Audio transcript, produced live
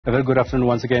A very good afternoon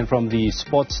once again from the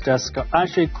sports desk.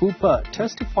 Arshay Cooper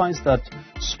testifies that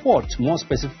sport, more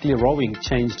specifically rowing,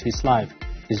 changed his life.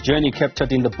 His journey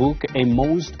captured in the book, A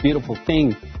Most Beautiful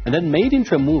Thing, and then made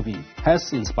into a movie,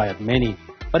 has inspired many.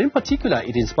 But in particular,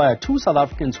 it inspired two South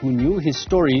Africans who knew his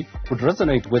story would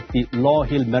resonate with the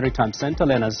Lawhill Maritime Centre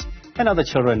learners and other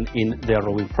children in their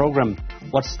rowing program.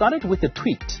 What started with a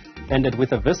tweet ended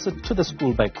with a visit to the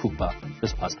school by Cooper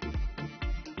this past week.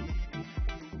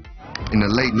 In the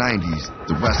late 90s,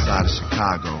 the west side of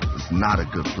Chicago was not a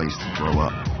good place to grow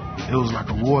up. It was like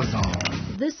a war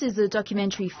zone. This is a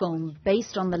documentary film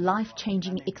based on the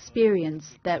life-changing experience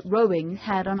that rowing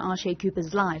had on Arshay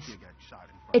Cooper's life.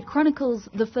 It chronicles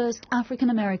the first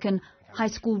African-American high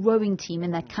school rowing team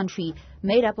in that country,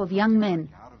 made up of young men,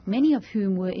 many of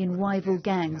whom were in rival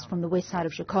gangs from the west side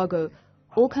of Chicago,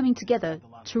 all coming together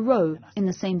to row in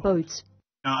the same boats.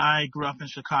 I grew up in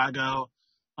Chicago.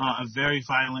 A very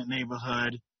violent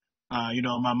neighborhood.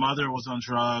 My mother was on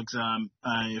drugs.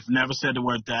 I've never said the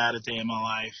word dad a day in my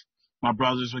life. My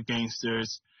brothers were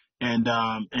gangsters. And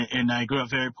I grew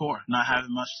up very poor, not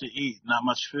having much to eat, not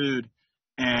much food.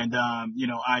 And,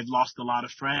 I lost a lot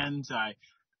of friends. I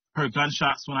heard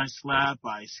gunshots when I slept.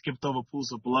 I skipped over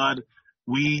pools of blood.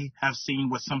 We have seen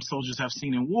what some soldiers have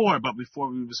seen in war, but before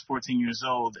we was 14 years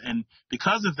old. And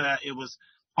because of that, it was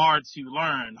hard to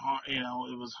learn.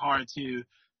 It was hard to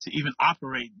even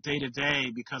operate day to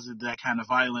day because of that kind of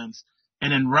violence.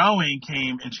 And then rowing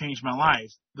came and changed my life.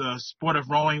 The sport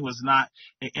of rowing was not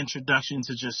an introduction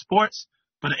to just sports,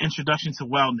 but an introduction to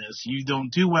wellness. You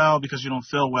don't do well because you don't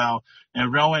feel well.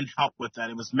 And rowing helped with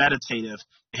that. It was meditative.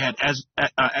 It had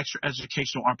extra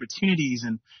educational opportunities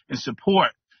and support.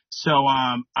 So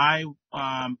I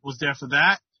was there for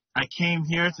that. I came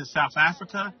here to South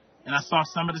Africa and I saw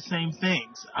some of the same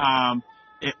things.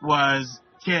 It was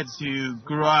kids who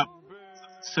grew up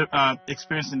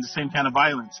experiencing the same kind of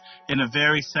violence in a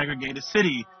very segregated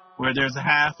city where there's a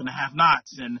have and a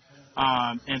have-nots.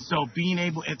 And so being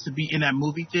able to be in that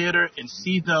movie theater and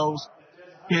see those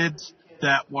kids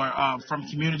that were from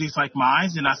communities like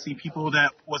mine, and I see people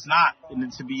that was not, and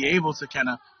then to be able to kind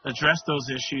of address those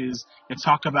issues and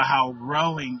talk about how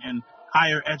rowing and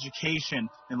higher education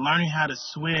and learning how to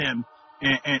swim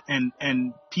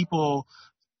and people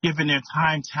giving their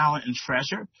time, talent, and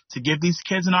treasure to give these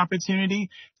kids an opportunity,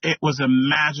 it was a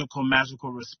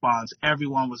magical response.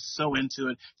 Everyone was so into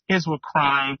it. Kids were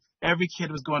crying. Every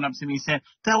kid was going up to me saying,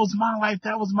 that was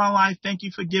my life. Thank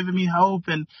you for giving me hope.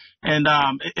 And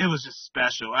it was just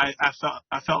special. I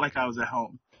felt like I was at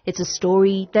home. It's a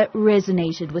story that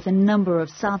resonated with a number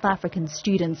of South African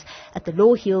students at the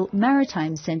Lawhill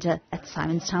Maritime Centre at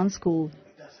Simonstown School.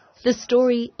 The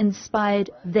story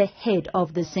inspired the head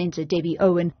of the centre, Debbie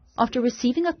Owen, after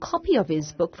receiving a copy of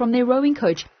his book from their rowing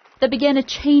coach that began a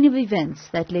chain of events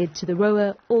that led to the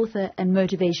rower, author and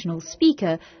motivational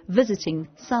speaker visiting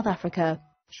South Africa.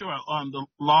 Sure. The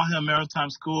Lawhill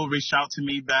Maritime School reached out to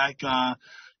me back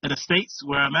in the States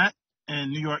where I'm at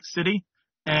in New York City.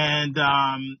 And,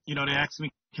 they asked me,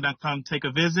 can I come take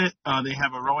a visit? They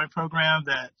have a rowing program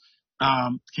that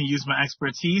can use my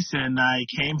expertise, and I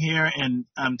came here, and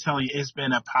I'm telling you, it's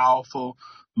been a powerful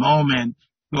moment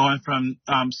going from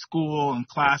school and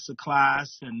class to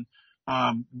class and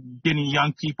getting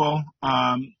young people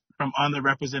from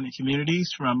underrepresented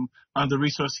communities, from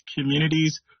under-resourced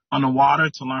communities on the water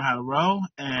to learn how to row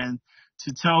and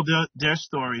to tell their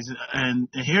stories and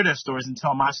hear their stories and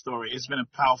tell my story. It's been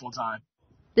a powerful time.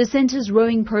 The centre's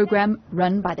rowing program,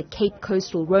 run by the Cape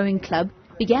Coastal Rowing Club,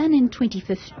 began in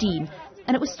 2015,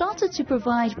 and it was started to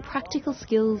provide practical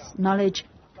skills, knowledge,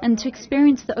 and to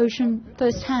experience the ocean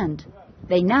firsthand.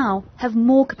 They now have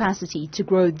more capacity to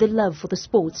grow the love for the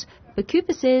sports, but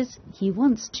Cooper says he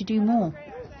wants to do more.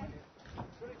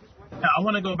 I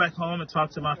want to go back home and talk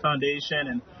to my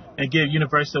foundation and give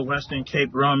University of Western Cape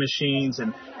rowing machines,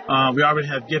 and we already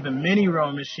have given many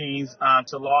rowing machines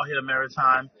to Lawhill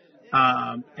Maritime.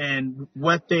 And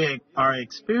what they are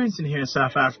experiencing here in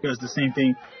South Africa is the same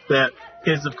thing that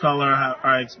kids of color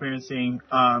are experiencing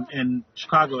in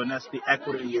Chicago, and that's the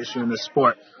equity issue in the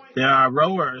sport. There are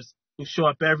rowers who show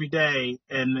up every day,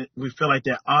 and we feel like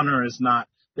their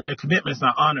commitment is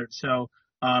not honored. So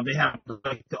they have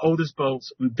like the oldest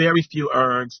boats, very few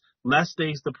ergs, less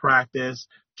days to practice,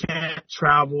 can't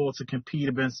travel to compete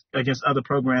against other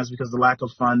programs because of the lack of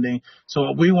funding.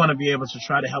 So we want to be able to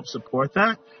try to help support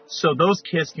that so those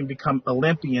kids can become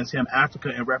Olympians here in Africa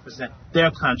and represent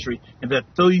their country, and that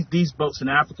these boats in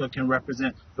Africa can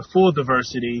represent the full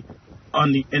diversity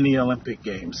in the Olympic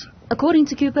Games. According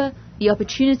to Cooper, the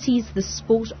opportunities the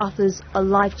sport offers are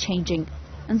life-changing,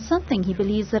 and something he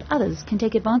believes that others can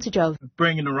take advantage of.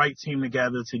 Bringing the right team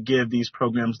together to give these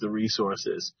programs the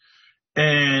resources.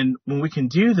 And when we can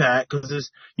do that,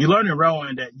 because you learn in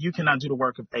rowing that you cannot do the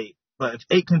work of 8, but if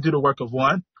 8 can do the work of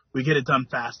 1, we get it done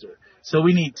faster. So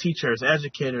we need teachers,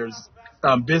 educators,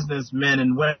 businessmen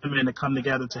and women to come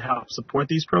together to help support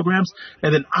these programs.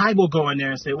 And then I will go in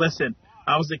there and say, listen,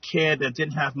 I was a kid that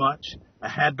didn't have much. I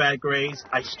had bad grades.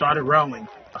 I started rowing.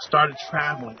 I started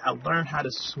traveling. I learned how to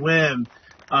swim.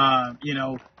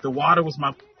 The water was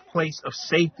my place of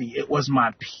safety. It was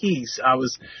my peace. I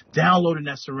was downloading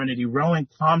that serenity. Rowing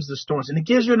calms the storms. And it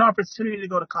gives you an opportunity to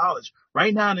go to college.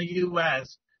 Right now in the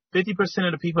U.S., 50%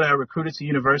 of the people that are recruited to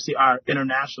university are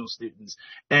international students.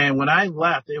 And when I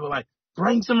left, they were like,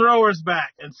 bring some rowers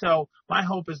back. And so my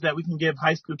hope is that we can give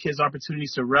high school kids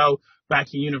opportunities to row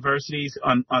back in universities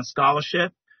on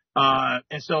scholarship. And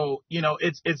so,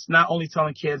 it's not only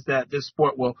telling kids that this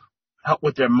sport will help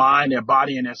with their mind, their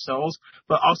body, and their souls,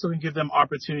 but also can give them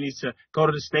opportunities to go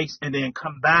to the States and then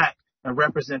come back and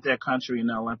represent their country in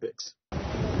the Olympics.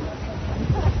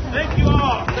 Thank you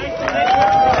all. Thank you.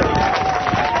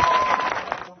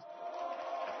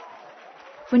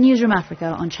 For Newzroom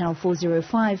Afrika on Channel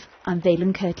 405, I'm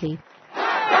Vaylen Kirtley. We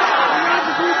love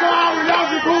you, Cooper! We love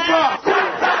you, Cooper!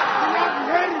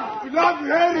 We love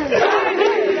you, Haiti! We love you, Haiti!